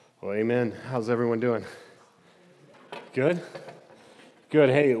Well, amen. How's everyone doing? Good? Good.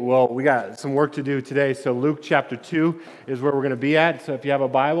 Hey, well, we got some work to do today. So Luke chapter 2 is where we're going to be at. So if you have a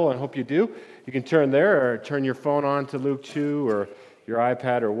Bible, and I hope you do, you can turn there or turn your phone on to Luke 2 or your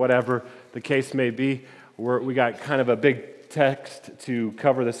iPad or whatever the case may be. We got kind of a big text to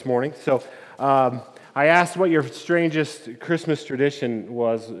cover this morning. So I asked what your strangest Christmas tradition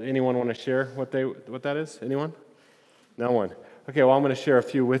was. Anyone want to share what that is? Anyone? No one. Okay, well, I'm going to share a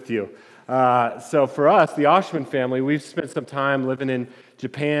few with you. So for us, the Oshman family, we've spent some time living in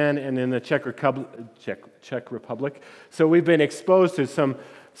Japan and in the Czech Republic. So we've been exposed to some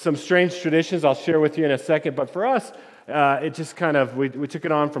strange traditions I'll share with you in a second. But for us, it just kind of, we took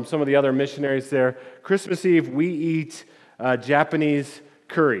it on from some of the other missionaries there. Christmas Eve, we eat Japanese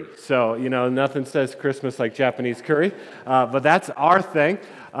curry. So, nothing says Christmas like Japanese curry. But that's our thing.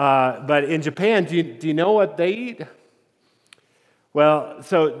 But in Japan, do you know what they eat? Well,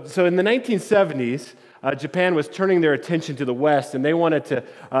 so in the 1970s, Japan was turning their attention to the West, and they wanted to,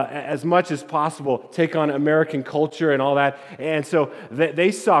 as much as possible, take on American culture and all that. And so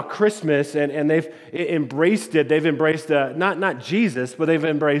they saw Christmas, and they've embraced it. They've embraced not Jesus, but they've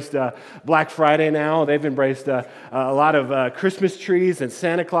embraced Black Friday now. They've embraced a lot of Christmas trees and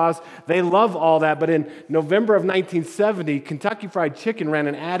Santa Claus. They love all that. But in November of 1970, Kentucky Fried Chicken ran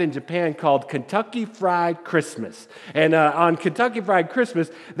an ad in Japan called Kentucky Fried Christmas. And on Kentucky Fried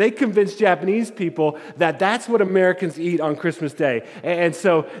Christmas, they convinced Japanese people that that's what Americans eat on Christmas Day. And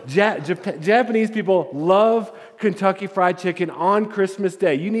so Japanese people love Kentucky Fried Chicken on Christmas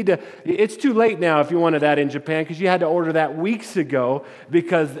Day. It's too late now if you wanted that in Japan because you had to order that weeks ago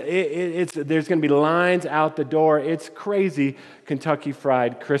because there's going to be lines out the door. It's crazy, Kentucky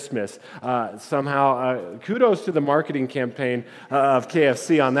Fried Christmas. Somehow, kudos to the marketing campaign of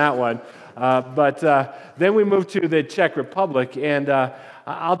KFC on that one. But then we moved to the Czech Republic, and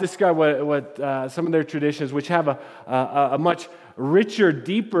I'll describe what some of their traditions, which have a much richer,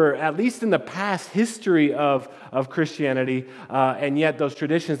 deeper, at least in the past, history of Christianity, and yet those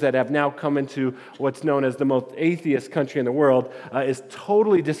traditions that have now come into what's known as the most atheist country in the world is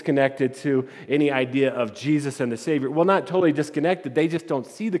totally disconnected to any idea of Jesus and the Savior. Well, not totally disconnected, they just don't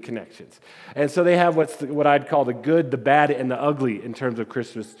see the connections. And so they have what I'd call the good, the bad, and the ugly in terms of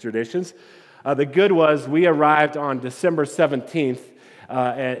Christmas traditions. The good was we arrived on December 17th,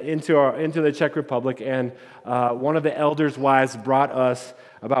 into the Czech Republic, and one of the elders' wives brought us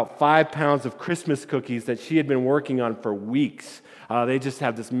about 5 pounds of Christmas cookies that she had been working on for weeks. They just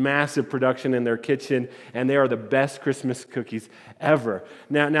have this massive production in their kitchen, and they are the best Christmas cookies ever.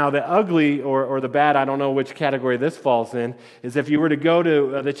 Now the ugly or the bad, I don't know which category this falls in, is if you were to go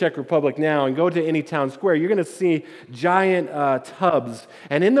to the Czech Republic now and go to any town square, you're going to see giant tubs.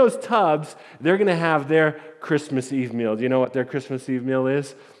 And in those tubs, they're going to have their Christmas Eve meal. Do you know what their Christmas Eve meal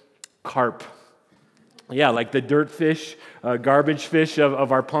is? Carp. Yeah, like the dirt fish, garbage fish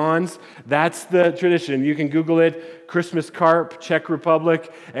of our ponds. That's the tradition. You can Google it, Christmas carp, Czech Republic,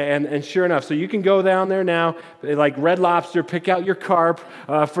 and sure enough. So you can go down there now, like Red Lobster, pick out your carp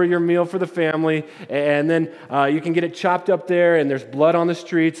for your meal for the family, and then you can get it chopped up there, and there's blood on the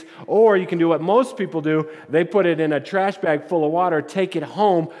streets. Or you can do what most people do. They put it in a trash bag full of water, take it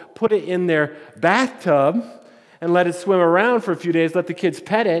home, put it in their bathtub, and let it swim around for a few days, let the kids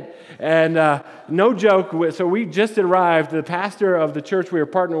pet it. And no joke, so we just arrived. The pastor of the church we were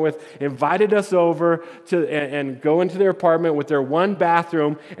partnering with invited us over and go into their apartment with their one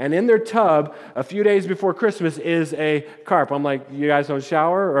bathroom, and in their tub, a few days before Christmas, is a carp. I'm like, you guys don't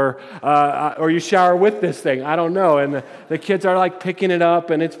shower? Or you shower with this thing? I don't know. And the kids are like picking it up,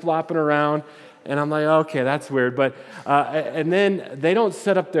 and it's flopping around. And I'm like, okay, that's weird. But and then they don't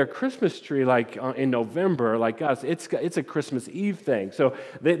set up their Christmas tree like in November like us. It's a Christmas Eve thing. So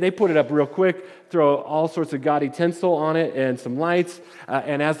they put it up real quick, throw all sorts of gaudy tinsel on it and some lights.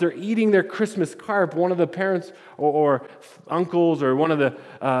 And as they're eating their Christmas carp, one of the parents or uncles or one of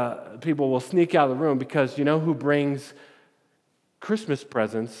the people will sneak out of the room because you know who brings Christmas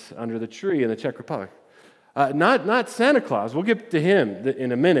presents under the tree in the Czech Republic? Not Santa Claus. We'll get to him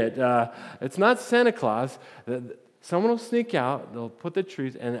in a minute. It's not Santa Claus. Someone will sneak out, they'll put the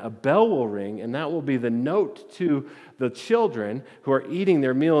trees, and a bell will ring, and that will be the note to the children who are eating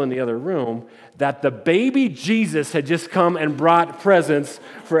their meal in the other room that the baby Jesus had just come and brought presents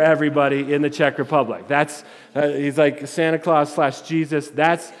for everybody in the Czech Republic. He's like Santa Claus / Jesus.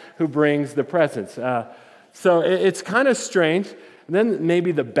 That's who brings the presents. So it's kind of strange. And then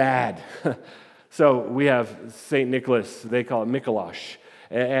maybe the bad. So we have St. Nicholas, they call it Mikuláš.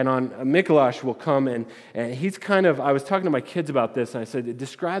 And on Mikuláš will come, and he's kind of, I was talking to my kids about this, and I said,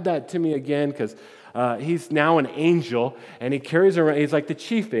 describe that to me again, because he's now an angel, and he carries around, he's like the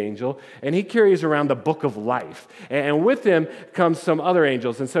chief angel, and he carries around the book of life. And with him comes some other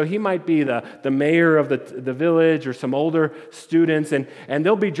angels. And so he might be the mayor of the village or some older students, and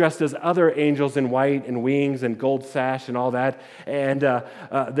they'll be dressed as other angels in white and wings and gold sash and all that. And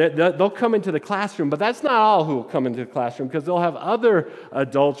they'll come into the classroom, but that's not all who will come into the classroom, because they'll have other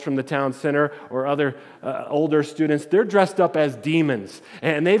adults from the town center or other older students. They're dressed up as demons,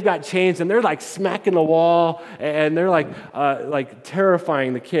 and they've got chains, and they're like smacking the wall, and they're like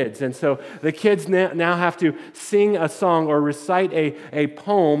terrifying the kids. And so the kids now have to sing a song or recite a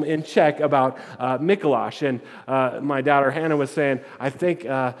poem in Czech about Mikuláš. And my daughter Hannah was saying, I think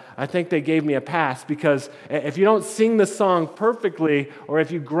they gave me a pass, because if you don't sing the song perfectly, or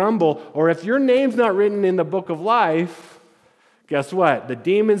if you grumble, or if your name's not written in the book of life, guess what? The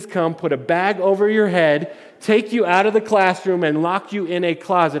demons come, put a bag over your head, take you out of the classroom, and lock you in a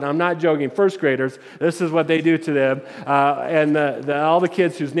closet. I'm not joking. First graders, this is what they do to them. And all the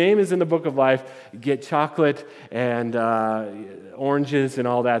kids whose name is in the book of life get chocolate and oranges and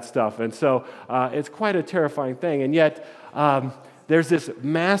all that stuff. And so it's quite a terrifying thing. And yet there's this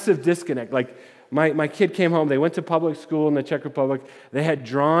massive disconnect. Like my kid came home. They went to public school in the Czech Republic. They had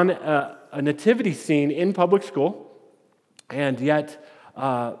drawn a nativity scene in public school. And yet,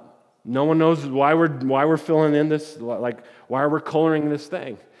 no one knows why we're filling in this, like why we're coloring this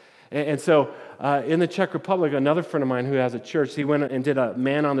thing. And so in the Czech Republic, another friend of mine who has a church, he went and did a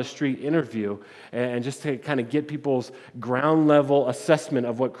man-on-the-street interview, and just to kind of get people's ground-level assessment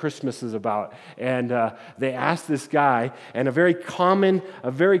of what Christmas is about. And they asked this guy, and a very common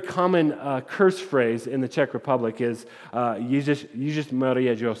curse phrase in the Czech Republic is Jesus,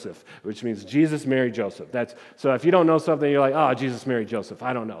 Maria, Joseph, which means Jesus, Mary, Joseph. So if you don't know something, you're like, oh, Jesus, Mary, Joseph.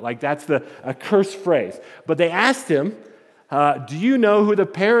 I don't know. Like that's a curse phrase. But they asked him, do you know who the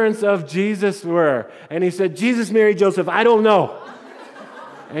parents of Jesus were? And he said, Jesus, Mary, Joseph, I don't know.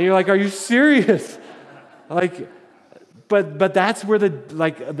 And you're like, are you serious? But that's where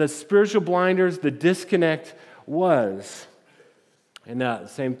the spiritual blinders, the disconnect was. And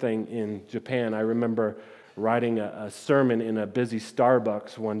same thing in Japan. I remember writing a sermon in a busy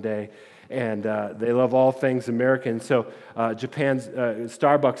Starbucks one day, and they love all things American. So Japan's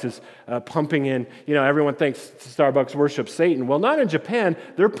Starbucks is pumping in, everyone thinks Starbucks worships Satan. Well, not in Japan.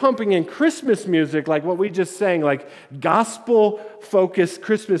 They're pumping in Christmas music, like what we just sang, like gospel-focused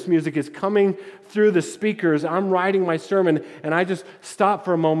Christmas music is coming through the speakers. I'm writing my sermon, and I just stop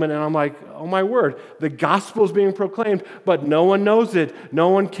for a moment, and I'm like, oh my word, the gospel is being proclaimed, but no one knows it. No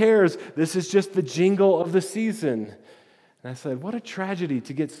one cares. This is just the jingle of the season. And I said, what a tragedy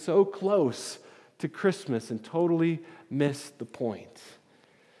to get so close to Christmas and totally miss the point.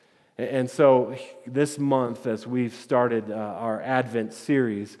 And so this month, as we've started our Advent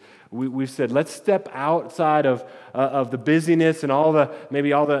series, we've said, let's step outside of the busyness and all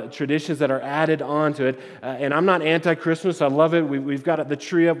the traditions that are added onto it. And I'm not anti-Christmas. I love it. We've got the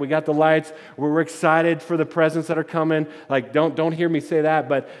tree up. We got the lights. We're excited for the presents that are coming. Like, don't hear me say that.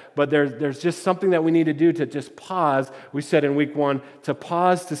 But there's just something that we need to do to just pause. We said in week 1 to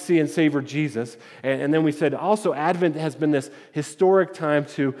pause to see and savor Jesus. And then we said also Advent has been this historic time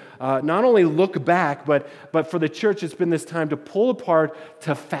to not only look back, but for the church, it's been this time to pull apart,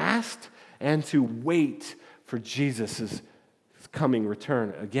 to fast, and to wait for Jesus' coming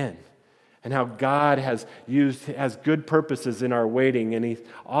return again. And how God has good purposes in our waiting, and He's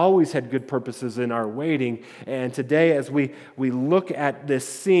always had good purposes in our waiting. And today, as we look at this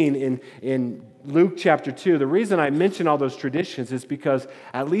scene in Luke chapter 2, the reason I mention all those traditions is because,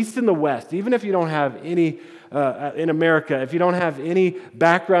 at least in the West, even if you don't have any in America, if you don't have any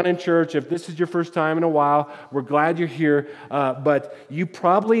background in church, if this is your first time in a while, we're glad you're here, but you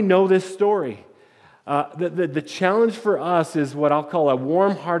probably know this story. The challenge for us is what I'll call a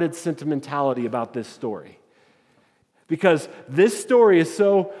warm-hearted sentimentality about this story. Because this story is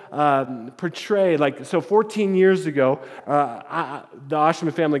so portrayed, 14 years ago, the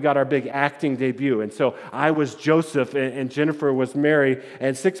Oshman family got our big acting debut. And so I was Joseph, and Jennifer was Mary,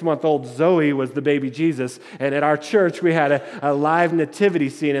 and 6-month-old Zoe was the baby Jesus. And at our church, we had a live nativity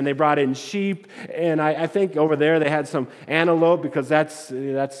scene, and they brought in sheep. And I think over there they had some antelope, because that's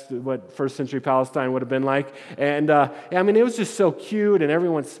what first century Palestine would have been like. And it was just so cute, and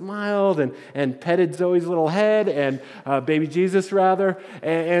everyone smiled and petted Zoe's little head, and baby Jesus, rather,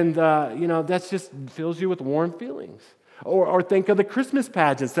 and that just fills you with warm feelings. Or think of the Christmas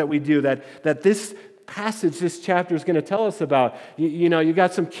pageants that we do, that this passage this chapter is going to tell us about. You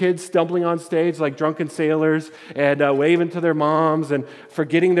got some kids stumbling on stage like drunken sailors and waving to their moms and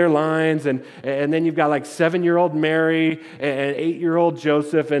forgetting their lines. And then you've got like 7-year-old Mary and 8-year-old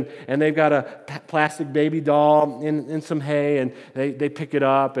Joseph, and they've got a plastic baby doll in some hay, and they pick it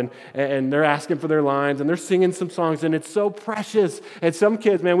up, and they're asking for their lines, and they're singing some songs, and it's so precious. And some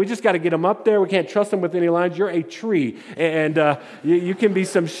kids, man, we just got to get them up there. We can't trust them with any lines. You're a tree, and you can be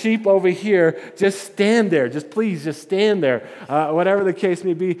some sheep over here. Just stand there. Please stand there, whatever the case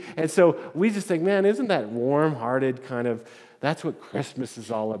may be. And so we just think, man, isn't that warm-hearted kind of, that's what Christmas is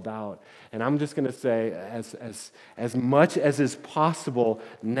all about. And I'm just going to say, as much as is possible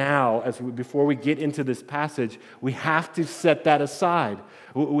now, before we get into this passage, we have to set that aside.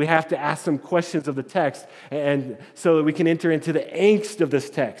 We have to ask some questions of the text, and so that we can enter into the angst of this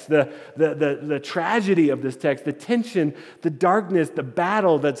text, the tragedy of this text, the tension, the darkness, the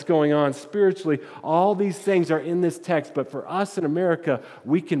battle that's going on spiritually. All these things are in this text, but for us in America,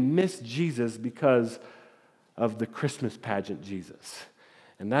 we can miss Jesus because of the Christmas pageant Jesus.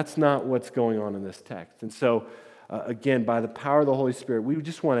 And that's not what's going on in this text. And so, again, by the power of the Holy Spirit, we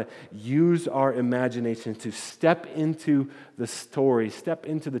just want to use our imagination to step into the story, step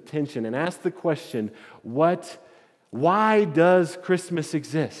into the tension, and ask the question, why does Christmas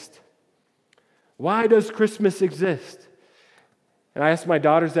exist? Why does Christmas exist? And I asked my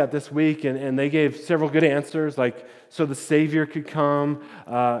daughters that this week, and they gave several good answers, like so the Savior could come,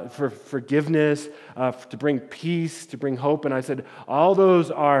 for forgiveness, to bring peace, to bring hope. And I said, all those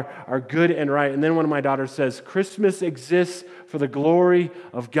are good and right. And then one of my daughters says, Christmas exists for the glory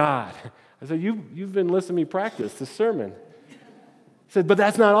of God. I said, you've been listening to me practice this sermon. I said, but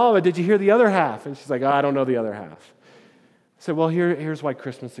that's not all of it. Did you hear the other half? And she's like, I don't know the other half. I said, well, here's why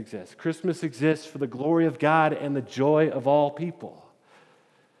Christmas exists. Christmas exists for the glory of God and the joy of all people.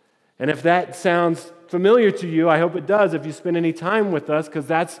 And if that sounds familiar to you, I hope it does if you spend any time with us, because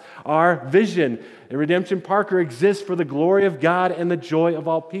that's our vision. And Redemption Parker exists for the glory of God and the joy of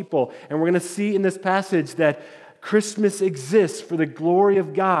all people. And we're going to see in this passage that Christmas exists for the glory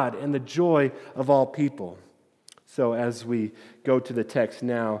of God and the joy of all people. So as we go to the text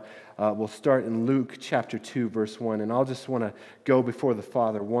now, we'll start in Luke chapter 2, verse 1. And I'll just want to go before the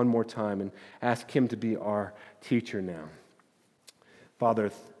Father one more time and ask him to be our teacher now.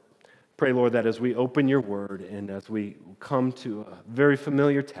 Father, pray, Lord, that as we open your word and as we come to a very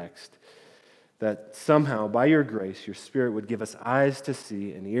familiar text, that somehow, by your grace, your Spirit would give us eyes to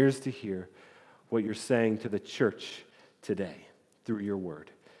see and ears to hear what you're saying to the church today through your word.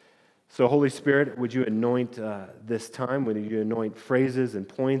 So, Holy Spirit, would you anoint this time? Would you anoint phrases and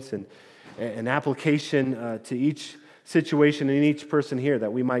points and application to each situation and each person here,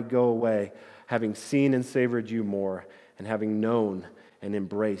 that we might go away having seen and savored you more and having known and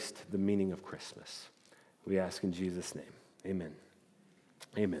embraced the meaning of Christmas. We ask in Jesus' name. Amen.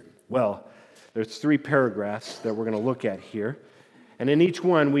 Amen. Well, there's 3 paragraphs that we're going to look at here. And in each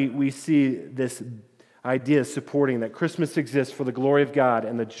one, we see this idea supporting that Christmas exists for the glory of God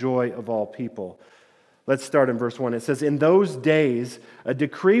and the joy of all people. Let's start in verse 1. It says, in those days, a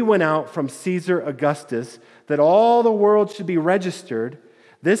decree went out from Caesar Augustus that all the world should be registered.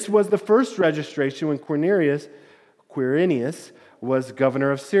 This was the first registration when Quirinius was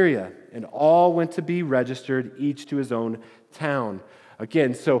governor of Syria, and all went to be registered, each to his own town.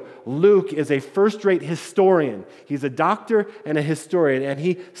 Again, so Luke is a first-rate historian. He's a doctor and a historian, and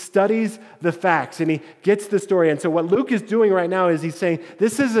he studies the facts, and he gets the story. And so what Luke is doing right now is he's saying,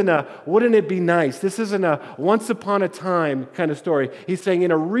 this isn't a, wouldn't it be nice? This isn't a once upon a time kind of story. He's saying in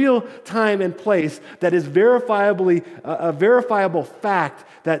a real time and place that is verifiably, a verifiable fact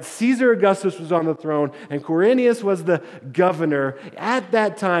that Caesar Augustus was on the throne and Quirinius was the governor. At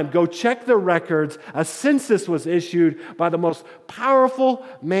that time, go check the records. A census was issued by the most powerful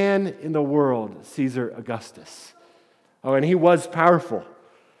man in the world, Caesar Augustus. Oh, and he was powerful.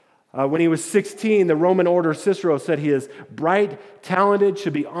 When he was 16, the Roman order Cicero said he is bright, talented,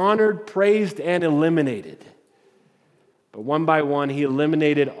 should be honored, praised, and eliminated. But one by one, he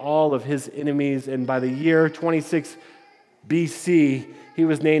eliminated all of his enemies, and by the year 26 BC, he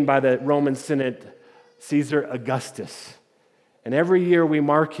was named by the Roman Senate Caesar Augustus. And every year we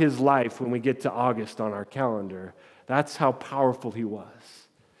mark his life when we get to August on our calendar. That's how powerful he was.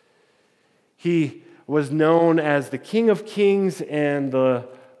 He was known as the King of Kings and the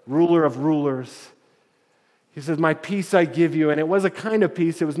ruler of rulers. He says, my peace I give you. And it was a kind of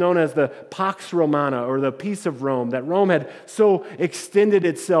peace. It was known as the Pax Romana, or the peace of Rome, that Rome had so extended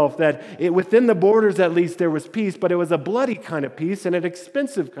itself that within the borders at least there was peace, but it was a bloody kind of peace and an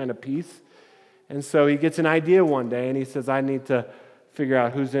expensive kind of peace. And so he gets an idea one day and he says, I need to figure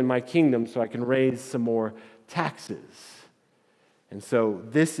out who's in my kingdom so I can raise some more taxes. And so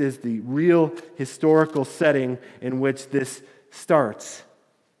this is the real historical setting in which this starts.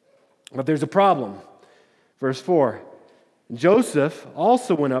 But there's a problem. Verse 4, Joseph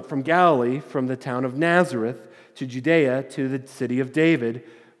also went up from Galilee, from the town of Nazareth, to Judea, to the city of David,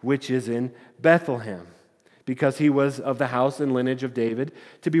 which is in Bethlehem, because he was of the house and lineage of David,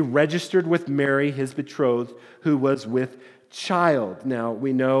 to be registered with Mary, his betrothed, who was with child. Now,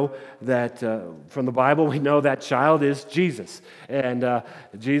 we know that from the Bible, we know that child is Jesus. And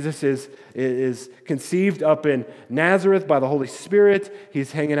Jesus is conceived up in Nazareth by the Holy Spirit.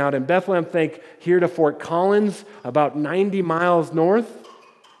 He's hanging out in Bethlehem. Think here to Fort Collins, about 90 miles north.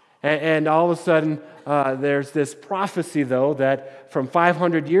 And all of a sudden, there's this prophecy, though, that from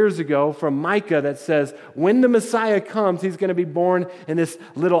 500 years ago, from Micah, that says when the Messiah comes, he's going to be born in this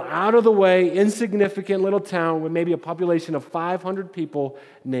little out-of-the-way, insignificant little town with maybe a population of 500 people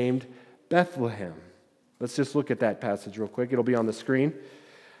named Bethlehem. Let's just look at that passage real quick. It'll be on the screen.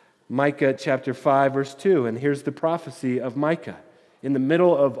 Micah chapter 5, verse 2, and here's the prophecy of Micah. In the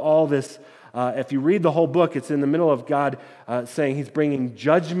middle of all this, if you read the whole book, it's in the middle of God saying he's bringing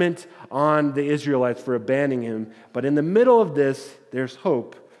judgment on the Israelites for abandoning him. But in the middle of this, there's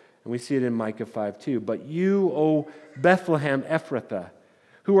hope. And we see it in Micah 5:2. But you, O Bethlehem Ephrathah,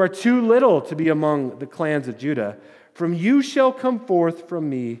 who are too little to be among the clans of Judah, from you shall come forth from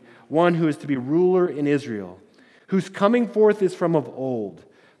me one who is to be ruler in Israel, whose coming forth is from of old,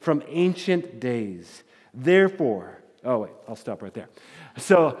 from ancient days. Therefore, I'll stop right there.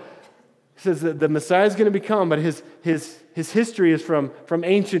 So, it says that the Messiah is going to become, but his history is from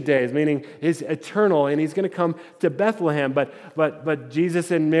ancient days, meaning he's eternal, and he's going to come to Bethlehem. But Jesus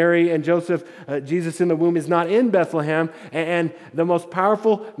and Mary and Joseph, Jesus in the womb is not in Bethlehem, and the most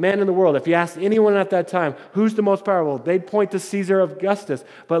powerful man in the world, if you asked anyone at that time, who's the most powerful, they'd point to Caesar Augustus.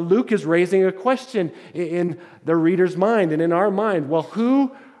 But Luke is raising a question in the reader's mind and in our mind. Well,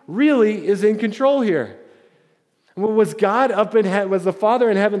 who really is in control here? Was God up in heaven, was the Father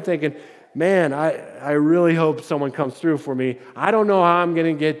in heaven thinking, man, I really hope someone comes through for me. I don't know how I'm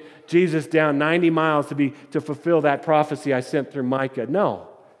going to get Jesus down 90 miles to fulfill that prophecy I sent through Micah. No.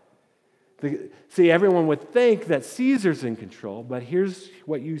 See, everyone would think that Caesar's in control, but here's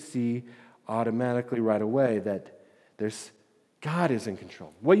what you see automatically right away, that God is in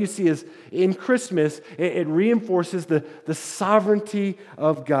control. What you see is in Christmas, it reinforces the sovereignty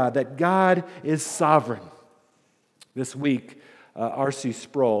of God, that God is sovereign. This week, R.C.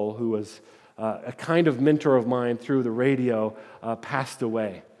 Sproul, who was a kind of mentor of mine through the radio, passed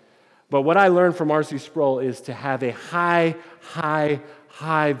away. But what I learned from R.C. Sproul is to have a high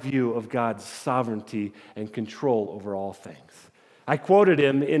view of God's sovereignty and control over all things. I quoted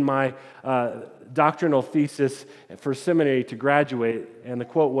him in my doctrinal thesis for seminary to graduate, and the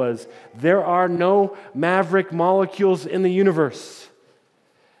quote was, "There are no maverick molecules in the universe."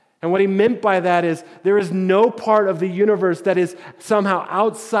 And what he meant by that is there is no part of the universe that is somehow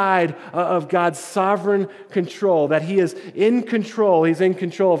outside of God's sovereign control, that he is in control. He's in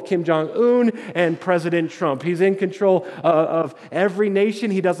control of Kim Jong-un and President Trump. He's in control of every nation.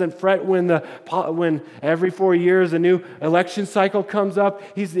 He doesn't fret when every 4 years a new election cycle comes up.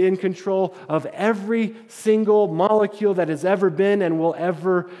 He's in control of every single molecule that has ever been and will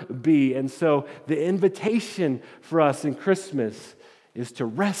ever be. And so the invitation for us in Christmas is to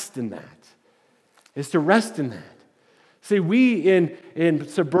rest in that. See, we in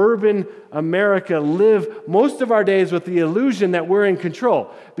suburban America live most of our days with the illusion that we're in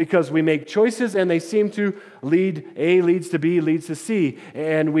control because we make choices and they seem to lead, A leads to B, leads to C.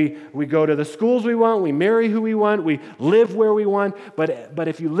 And we go to the schools we want, we marry who we want, we live where we want. But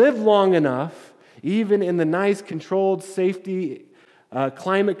if you live long enough, even in the nice, controlled, safety,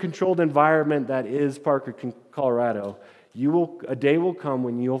 climate-controlled environment that is Parker, Colorado, a day will come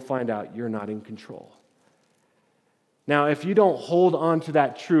when you'll find out you're not in control. Now, if you don't hold on to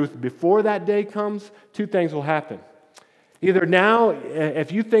that truth before that day comes, two things will happen. Either now,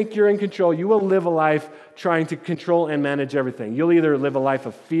 if you think you're in control, you will live a life trying to control and manage everything. You'll either live a life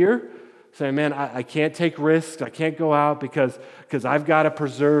of fear, saying, man, I can't take risks, I can't go out because I've got to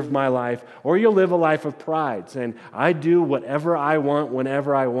preserve my life. Or you'll live a life of pride, saying, I do whatever I want,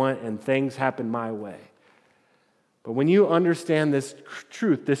 whenever I want, and things happen my way. But when you understand this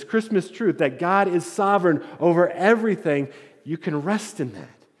truth, this Christmas truth, that God is sovereign over everything, you can rest in that.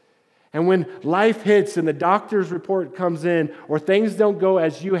 And when life hits and the doctor's report comes in, or things don't go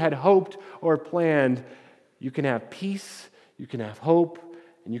as you had hoped or planned, you can have peace, you can have hope,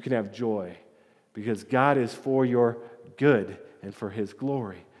 and you can have joy, because God is for your good and for His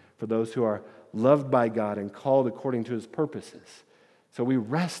glory, for those who are loved by God and called according to His purposes. So we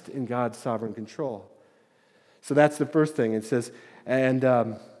rest in God's sovereign control. So that's the first thing. It says, and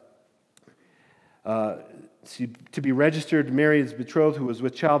to be registered, Mary's betrothed who was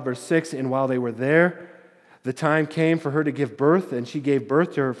with child, verse 6, and while they were there, the time came for her to give birth, and she gave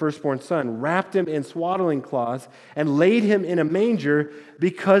birth to her firstborn son, wrapped him in swaddling cloths, and laid him in a manger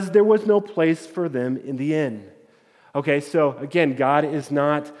because there was no place for them in the inn. Okay, so again, God is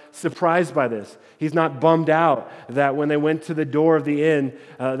not surprised by this. He's not bummed out that when they went to the door of the inn,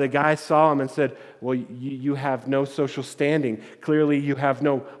 the guy saw him and said, well, you have no social standing. Clearly, you have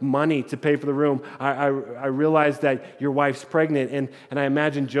no money to pay for the room. I realize that your wife's pregnant, and I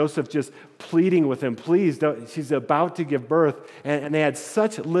imagine Joseph just pleading with him, please, don't, she's about to give birth. And they had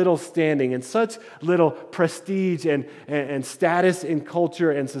such little standing and such little prestige and status in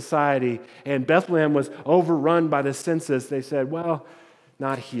culture and society. And Bethlehem was overrun by the census. They said, well,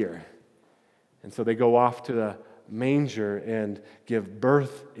 not here. And so they go off to the manger and give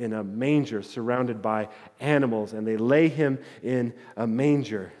birth in a manger surrounded by animals, and they lay him in a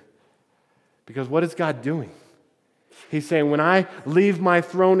manger. Because what is God doing? He's saying, when I leave my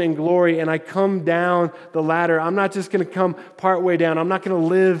throne in glory and I come down the ladder, I'm not just going to come partway down. I'm not going to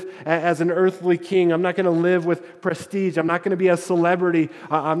live as an earthly king. I'm not going to live with prestige. I'm not going to be a celebrity.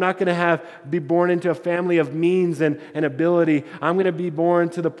 I'm not going to be born into a family of means and ability. I'm going to be born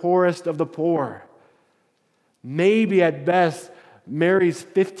to the poorest of the poor. Maybe at best, Mary's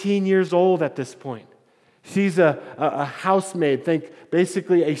 15 years old at this point. She's a housemaid, think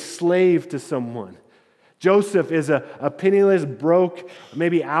basically a slave to someone. Joseph is a penniless, broke,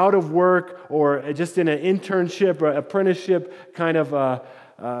 maybe out of work or just in an internship or apprenticeship kind of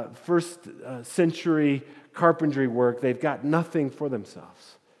first century carpentry work. They've got nothing for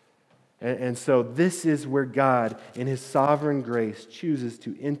themselves. And so this is where God, in His sovereign grace, chooses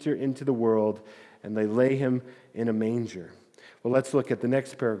to enter into the world, and they lay Him in a manger. Well, let's look at the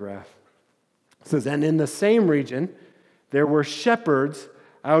next paragraph. It says, and in the same region, there were shepherds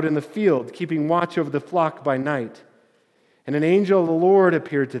out in the field, keeping watch over the flock by night. And an angel of the Lord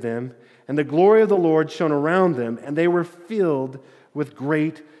appeared to them, and the glory of the Lord shone around them, and they were filled with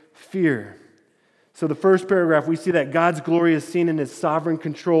great fear. So the first paragraph, we see that God's glory is seen in His sovereign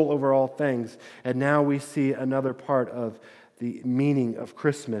control over all things. And now we see another part of the meaning of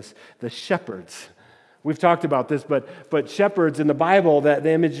Christmas, the shepherds. We've talked about this, but shepherds in the Bible, that the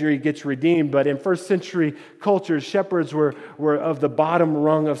imagery gets redeemed. But in first century cultures, shepherds were of the bottom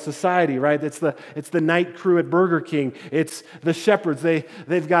rung of society, right? It's the night crew at Burger King. It's the shepherds.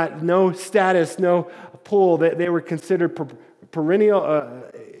 They've got no status, no pull. They were considered perennial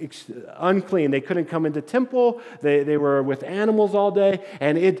unclean. They couldn't come into temple. They were with animals all day.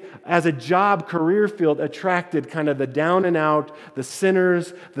 And it, as a job career field, attracted kind of the down and out, the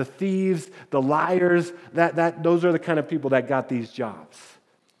sinners, the thieves, the liars. Those are the kind of people that got these jobs.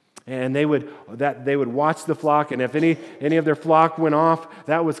 And they would watch the flock, and if any of their flock went off,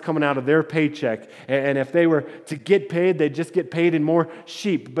 that was coming out of their paycheck. And if they were to get paid, they'd just get paid in more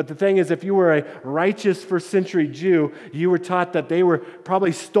sheep. But the thing is, if you were a righteous first century Jew, you were taught that they were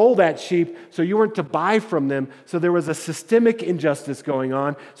probably stole that sheep, so you weren't to buy from them. So there was a systemic injustice going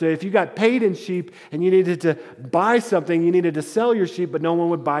on. So if you got paid in sheep and you needed to buy something, you needed to sell your sheep, but no one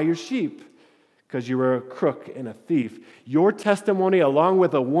would buy your sheep because you were a crook and a thief. Your testimony, along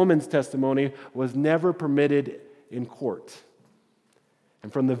with a woman's testimony, was never permitted in court.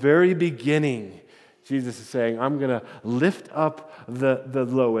 And from the very beginning, Jesus is saying, I'm going to lift up the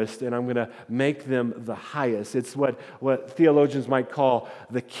lowest and I'm going to make them the highest. It's what theologians might call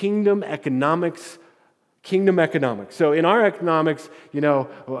the kingdom economics. So in our economics,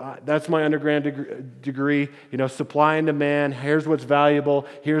 that's my undergrad degree, supply and demand. Here's what's valuable.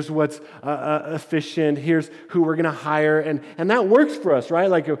 Here's what's efficient. Here's who we're going to hire. And that works for us, right?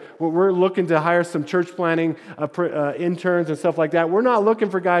 Like we're looking to hire some church planning interns and stuff like that. We're not looking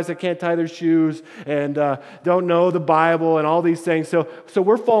for guys that can't tie their shoes and don't know the Bible and all these things. So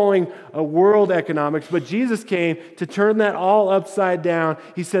we're following world economics. But Jesus came to turn that all upside down.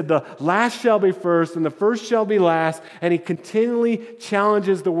 He said the last shall be first and the first shall be last, and He continually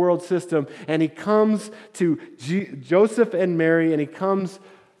challenges the world system, and He comes to Joseph and Mary, and He comes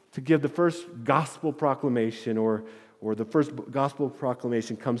to give the first gospel proclamation, or the first gospel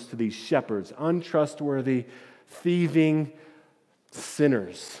proclamation comes to these shepherds, untrustworthy, thieving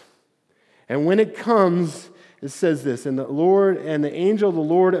sinners. And when it comes, it says this, and the angel of the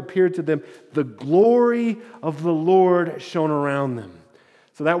Lord appeared to them, the glory of the Lord shone around them.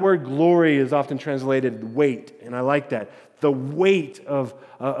 So that word glory is often translated weight, and I like that. the weight of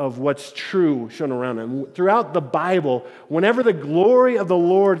what's true shown around them. Throughout the Bible, whenever the glory of the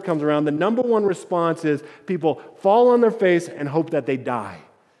Lord comes around, the number one response is people fall on their face and hope that they die.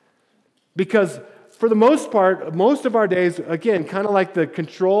 Because for the most part, most of our days, again, kind of like the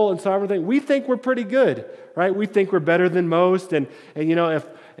control and sovereign thing, we think we're pretty good, right? We think we're better than most. And you know,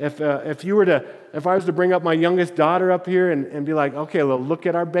 if I was to bring up my youngest daughter up here and be like, okay, well, look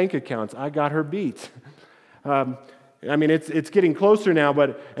at our bank accounts. I got her beat. I mean, it's getting closer now,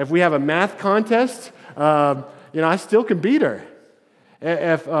 but if we have a math contest, I still can beat her.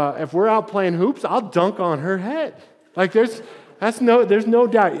 If we're out playing hoops, I'll dunk on her head. Like there's no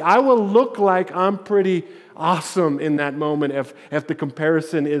doubt. I will look like I'm pretty awesome in that moment if the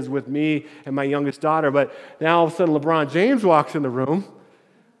comparison is with me and my youngest daughter. But now all of a sudden LeBron James walks in the room.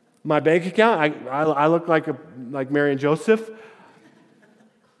 My bank account, I look like Mary and Joseph.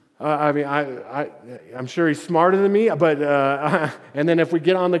 I'm sure he's smarter than me, but and then if we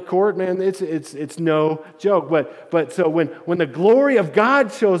get on the court, man, it's no joke. But so when the glory of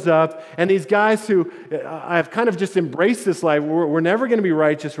God shows up, and these guys who I've kind of just embraced this life, we're never going to be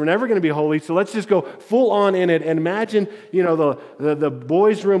righteous, we're never going to be holy, so let's just go full on in it. And imagine, the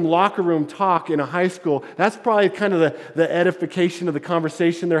boys' room, locker room talk in a high school. That's probably kind of the edification of the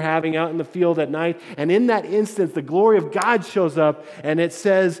conversation they're having out in the field at night. And in that instance, the glory of God shows up, and it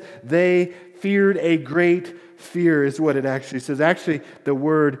says, they feared a great fear is what it actually says. Actually, the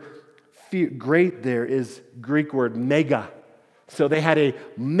word fear, great there is Greek word mega. So they had a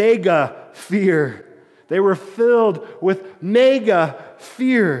mega fear. They were filled with mega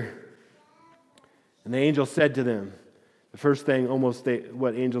fear. And the angel said to them, the first thing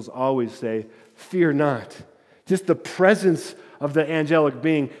what angels always say, fear not. Just the presence of the angelic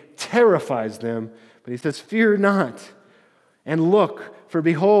being terrifies them. But he says, fear not. And look, for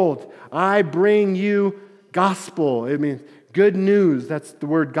behold, I bring you gospel. It means good news. That's the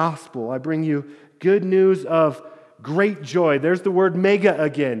word gospel. I bring you good news of great joy. There's the word mega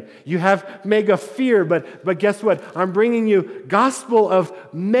again. You have mega fear, but guess what? I'm bringing you gospel of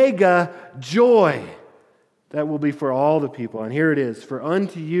mega joy. That will be for all the people. And here it is. For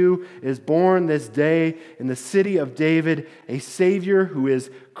unto you is born this day in the city of David a Savior who is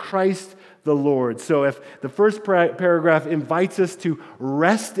Christ the Lord. So if the first paragraph invites us to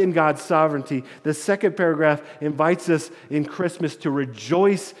rest in God's sovereignty, the second paragraph invites us in Christmas to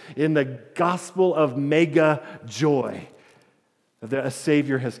rejoice in the gospel of mega joy. That a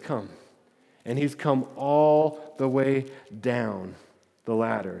Savior has come. And He's come all the way down the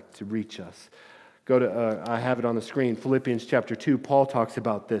ladder to reach us. Go to, I have it on the screen, Philippians chapter 2. Paul talks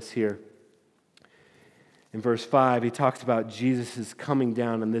about this here. In verse 5, he talks about Jesus' coming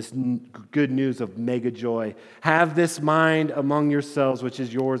down and this good news of mega joy. Have this mind among yourselves, which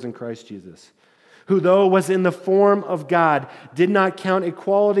is yours in Christ Jesus, who though was in the form of God, did not count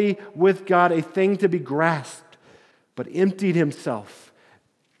equality with God a thing to be grasped, but emptied himself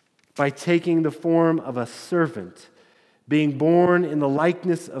by taking the form of a servant, being born in the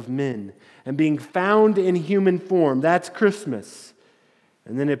likeness of men, and being found in human form. That's Christmas.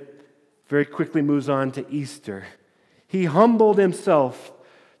 And then it very quickly moves on to Easter. He humbled himself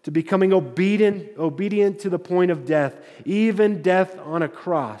to becoming obedient to the point of death, even death on a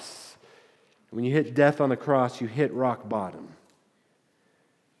cross. When you hit death on the cross, you hit rock bottom.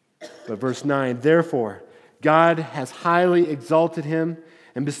 But verse 9, therefore, God has highly exalted him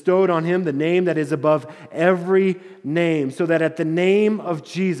and bestowed on him the name that is above every name, so that at the name of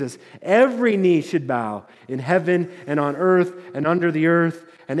Jesus, every knee should bow in heaven and on earth and under the earth,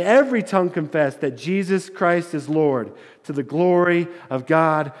 and every tongue confess that Jesus Christ is Lord, to the glory of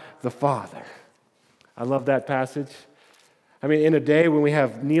God the Father. I love that passage. I mean, in a day when we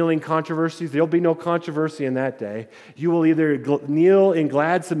have kneeling controversies, there'll be no controversy in that day. You will either kneel in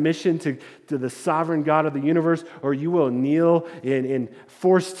glad submission to the sovereign God of the universe, or you will kneel in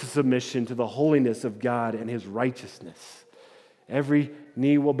forced submission to the holiness of God and His righteousness. Every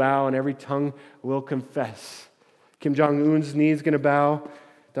knee will bow and every tongue will confess. Kim Jong-un's knee is going to bow.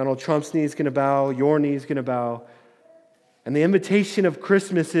 Donald Trump's knee is going to bow. Your knee is going to bow. And the invitation of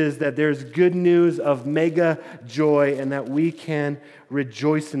Christmas is that there's good news of mega joy and that we can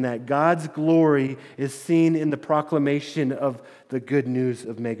rejoice in that. God's glory is seen in the proclamation of the good news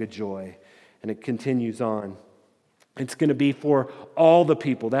of mega joy. And it continues on. It's going to be for all the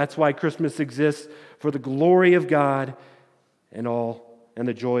people. That's why Christmas exists, for the glory of God and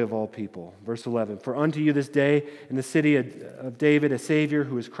the joy of all people. Verse 11, for unto you this day in the city of David a Savior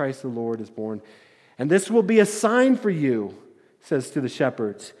who is Christ the Lord is born. And this will be a sign for you. says to the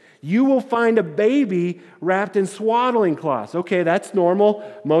shepherds, you will find a baby wrapped in swaddling cloths. Okay, that's normal.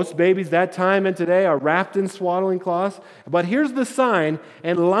 Most babies that time and today are wrapped in swaddling cloths. But here's the sign,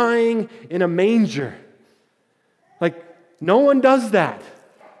 and lying in a manger. Like, no one does that.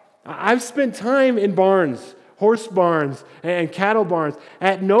 I've spent time in barns, horse barns and cattle barns.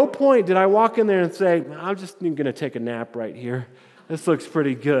 At no point did I walk in there and say, I'm just going to take a nap right here. This looks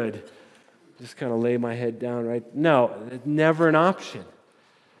pretty good. Just kind of lay my head down, right? No, never an option.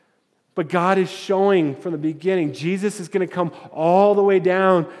 But God is showing from the beginning, Jesus is going to come all the way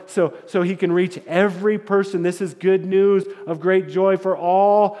down so he can reach every person. This is good news of great joy for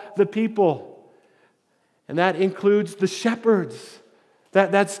all the people. And that includes the shepherds.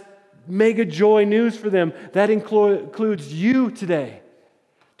 That's mega joy news for them. That includes you today.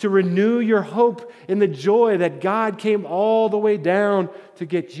 To renew your hope in the joy that God came all the way down to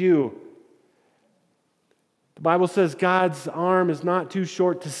get you. The Bible says God's arm is not too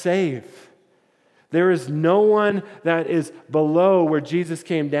short to save. There is no one that is below where Jesus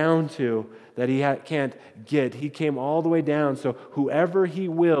came down to that he can't get. He came all the way down, so whoever he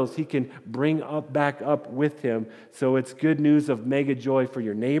wills, he can bring back up with him. So it's good news of mega joy for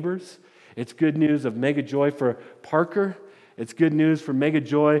your neighbors. It's good news of mega joy for Parker. It's good news for mega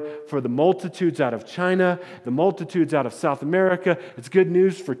joy for the multitudes out of China, the multitudes out of South America. It's good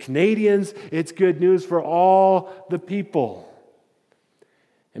news for Canadians. It's good news for all the people.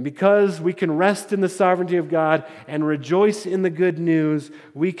 And because we can rest in the sovereignty of God and rejoice in the good news,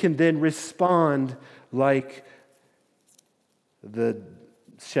 we can then respond like the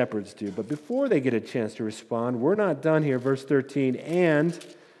shepherds do. But before they get a chance to respond, we're not done here. Verse 13, and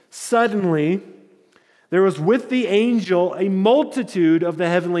suddenly there was with the angel a multitude of the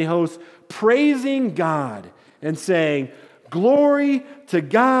heavenly hosts praising God and saying, glory to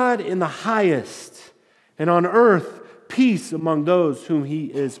God in the highest, and on earth peace among those whom he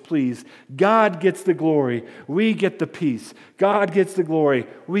is pleased. God gets the glory. We get the peace. God gets the glory.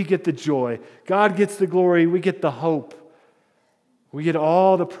 We get the joy. God gets the glory. We get the hope. We get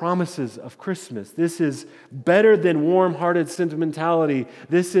all the promises of Christmas. This is better than warm-hearted sentimentality.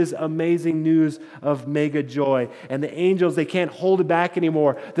 This is amazing news of mega joy. And the angels, they can't hold it back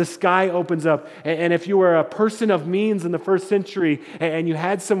anymore. The sky opens up. And if you were a person of means in the first century and you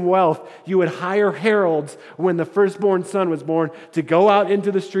had some wealth, you would hire heralds when the firstborn son was born to go out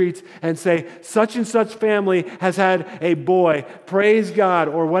into the streets and say, such and such family has had a boy. Praise God,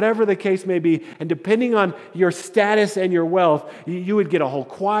 or whatever the case may be. And depending on your status and your wealth, you would get a whole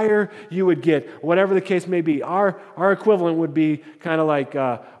choir. You would get whatever the case may be. Our equivalent would be kind of like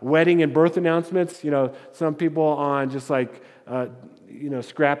wedding and birth announcements. You know, some people on just like,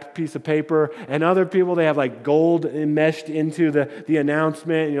 scrap piece of paper. And other people, they have like gold enmeshed into the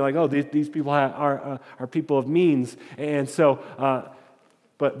announcement. And you're like, oh, these people are people of means. And so,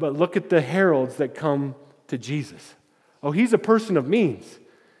 but look at the heralds that come to Jesus. Oh, he's a person of means.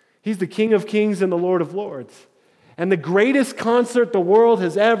 He's the King of Kings and the Lord of Lords. And the greatest concert the world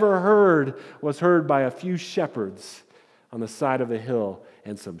has ever heard was heard by a few shepherds on the side of the hill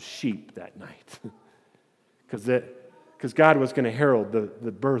and some sheep that night. Because God was going to herald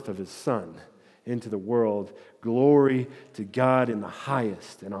the birth of his son into the world. Glory to God in the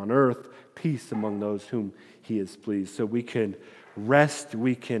highest, and on earth peace among those whom he is pleased. So we can rest,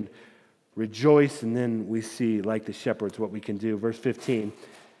 we can rejoice, and then we see, like the shepherds, what we can do. Verse 15.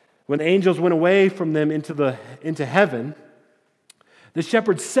 When the angels went away from them into heaven, the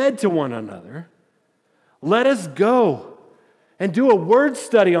shepherds said to one another, let us go and do a word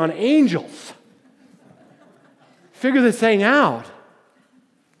study on angels. Figure this thing out.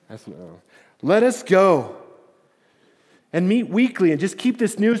 Let us go and meet weekly and just keep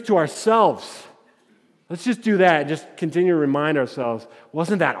this news to ourselves. Let's just do that and just continue to remind ourselves,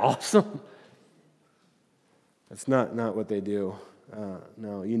 wasn't that awesome? That's not what they do.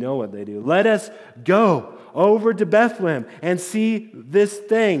 No, you know what they do. Let us go over to Bethlehem and see this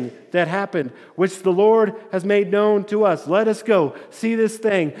thing that happened, which the Lord has made known to us. Let us go see this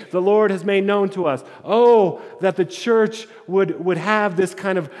thing the Lord has made known to us. Oh, that the church would have this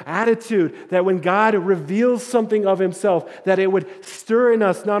kind of attitude that when God reveals something of himself, that it would stir in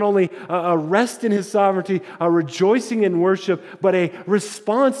us not only a rest in his sovereignty, a rejoicing in worship, but a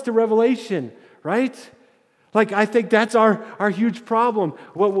response to revelation, right? Like, I think that's our huge problem.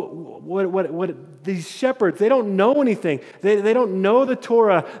 What these shepherds, they don't know anything. They don't know the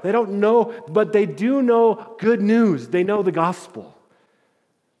Torah. They don't know, but they do know good news. They know the gospel.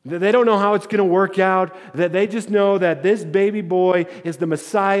 They don't know how it's going to work out. That they just know that this baby boy is the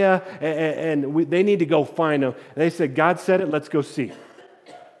Messiah, and they need to go find him. They said, God said it, let's go see.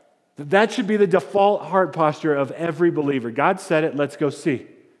 That should be the default heart posture of every believer. God said it, let's go see.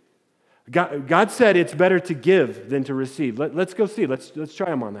 God said it's better to give than to receive. Let's go see. Let's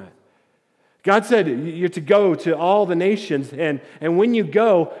try him on that. God said you're to go to all the nations, and when you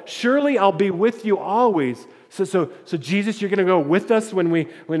go, surely I'll be with you always. So Jesus, you're going to go with us when we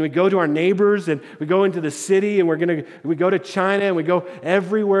go to our neighbors and we go into the city and we go to China and we go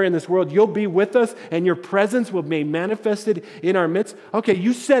everywhere in this world. You'll be with us and your presence will be manifested in our midst. Okay,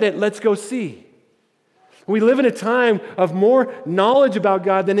 you said it. Let's go see. We live in a time of more knowledge about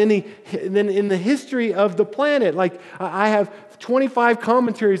God than in the history of the planet. Like I have 25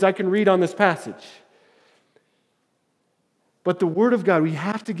 commentaries I can read on this passage. But the Word of God, we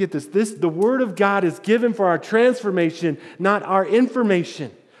have to get this. The Word of God is given for our transformation, not our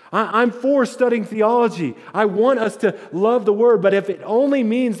information. I'm for studying theology. I want us to love the Word, but if it only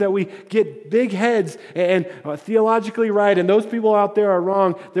means that we get big heads and theologically right, and those people out there are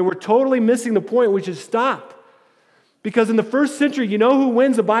wrong, then we're totally missing the point. We should stop. Because in the first century, you know who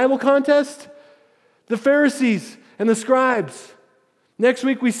wins a Bible contest? The Pharisees and the scribes. Next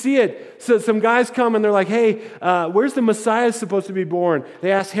week we see it. So some guys come and they're like, hey, where's the Messiah supposed to be born?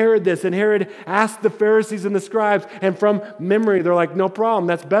 They asked Herod this, and Herod asked the Pharisees and the scribes, and from memory they're like, no problem,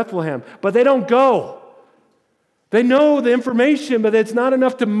 that's Bethlehem. But they don't go. They know the information, but it's not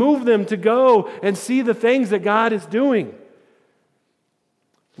enough to move them to go and see the things that God is doing.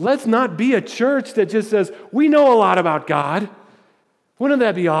 Let's not be a church that just says, we know a lot about God. Wouldn't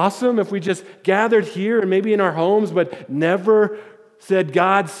that be awesome if we just gathered here and maybe in our homes, but never said,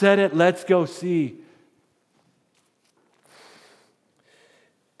 God said it, let's go see.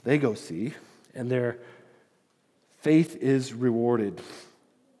 They go see, and their faith is rewarded.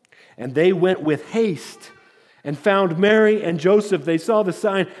 And they went with haste and found Mary and Joseph. They saw the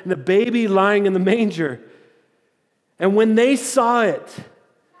sign and the baby lying in the manger. And when they saw it,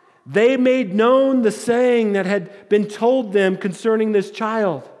 they made known the saying that had been told them concerning this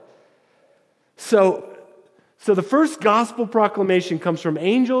child. So the first gospel proclamation comes from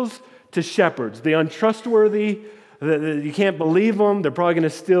angels to shepherds, the untrustworthy, you can't believe them, they're probably going to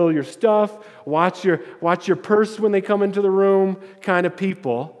steal your stuff, watch your purse when they come into the room kind of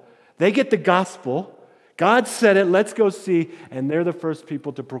people. They get the gospel. God said it, let's go see, and they're the first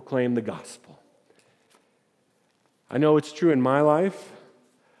people to proclaim the gospel. I know it's true in my life,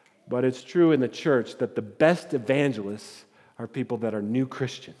 but it's true in the church that the best evangelists are people that are new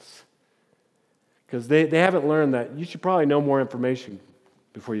Christians. Because they haven't learned that you should probably know more information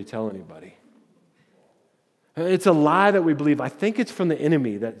before you tell anybody. It's a lie that we believe. I think it's from the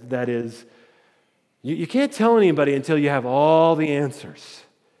enemy that is, you can't tell anybody until you have all the answers.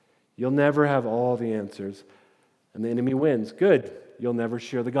 You'll never have all the answers. And the enemy wins. Good. You'll never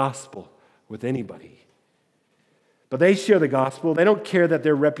share the gospel with anybody. But they share the gospel. They don't care that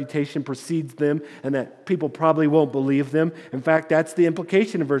their reputation precedes them and that people probably won't believe them. In fact, that's the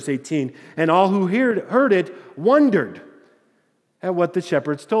implication of verse 18. And all who heard it wondered at what the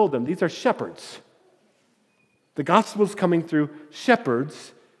shepherds told them. These are shepherds. The gospel is coming through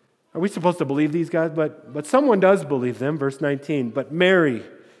shepherds. Are we supposed to believe these guys? But someone does believe them. Verse 19. But Mary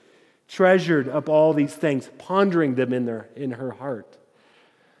treasured up all these things, pondering them in her heart.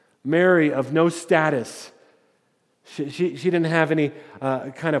 Mary of no status. She didn't have any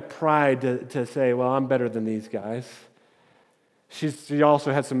kind of pride to say, well, I'm better than these guys. She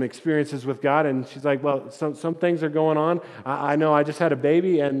also had some experiences with God, and she's like, well, some things are going on. I know I just had a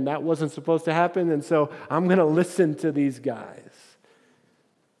baby, and that wasn't supposed to happen, and so I'm going to listen to these guys.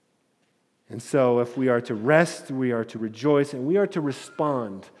 And so if we are to rest, we are to rejoice, and we are to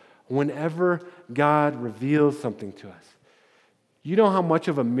respond whenever God reveals something to us. You know how much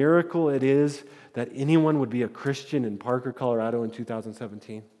of a miracle it is that anyone would be a Christian in Parker, Colorado in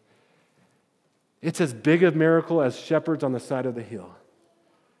 2017? It's as big a miracle as shepherds on the side of the hill.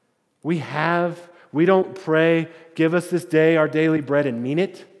 We don't pray, give us this day our daily bread and mean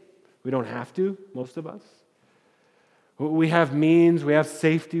it. We don't have to, most of us. We have means, we have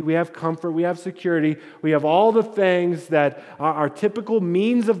safety, we have comfort, we have security. We have all the things that are typical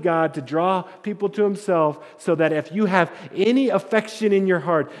means of God to draw people to Himself, so that if you have any affection in your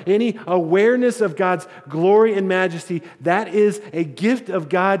heart, any awareness of God's glory and majesty, that is a gift of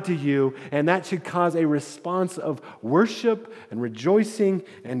God to you, and that should cause a response of worship and rejoicing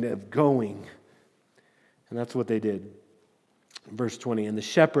and of going. And that's what they did. Verse 20, and the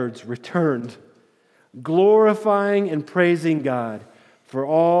shepherds returned, glorifying and praising God for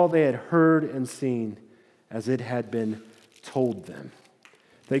all they had heard and seen as it had been told them.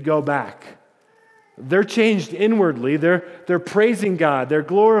 They go back. They're changed inwardly. They're praising God. They're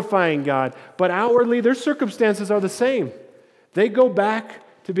glorifying God. But outwardly, their circumstances are the same. They go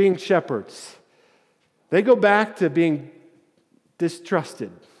back to being shepherds. They go back to being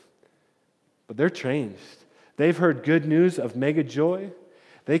distrusted. But they're changed. They've heard good news of mega joy.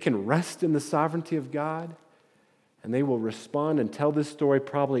 They can rest in the sovereignty of God. And they will respond and tell this story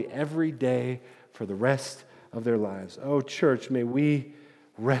probably every day for the rest of their lives. Oh, church, may we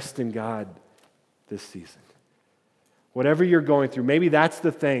rest in God this season. Whatever you're going through, maybe that's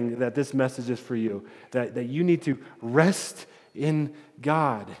the thing that this message is for you, that you need to rest in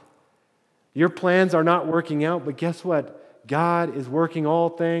God. Your plans are not working out, but guess what? God is working all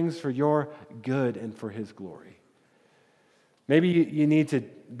things for your good and for His glory. Maybe you need to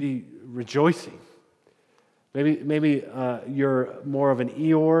be rejoicing. Maybe you're more of an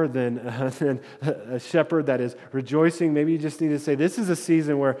Eeyore than a shepherd that is rejoicing. Maybe you just need to say, this is a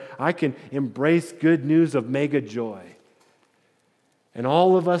season where I can embrace good news of mega joy. And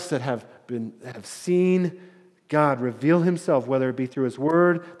all of us that have seen God reveal Himself, whether it be through His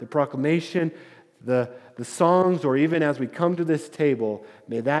Word, the proclamation, the songs, or even as we come to this table,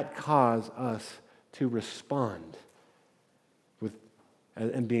 may that cause us to respond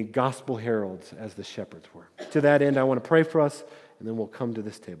and being gospel heralds as the shepherds were. To that end, I want to pray for us, and then we'll come to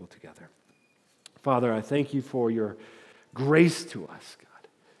this table together. Father, I thank You for Your grace to us, God.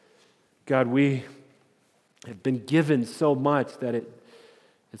 God, we have been given so much that it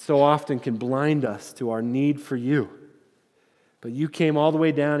so often can blind us to our need for You. But You came all the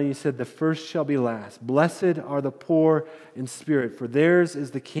way down and You said, the first shall be last. Blessed are the poor in spirit, for theirs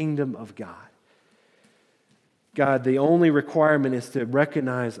is the kingdom of God. God, the only requirement is to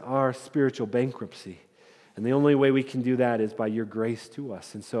recognize our spiritual bankruptcy. And the only way we can do that is by Your grace to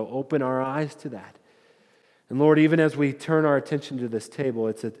us. And so open our eyes to that. And Lord, even as we turn our attention to this table,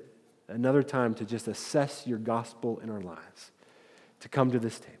 it's another time to just assess Your gospel in our lives, to come to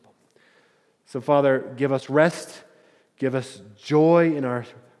this table. So Father, give us rest, give us joy in our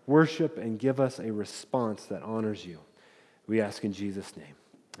worship, and give us a response that honors You. We ask in Jesus' name.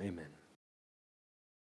 Amen.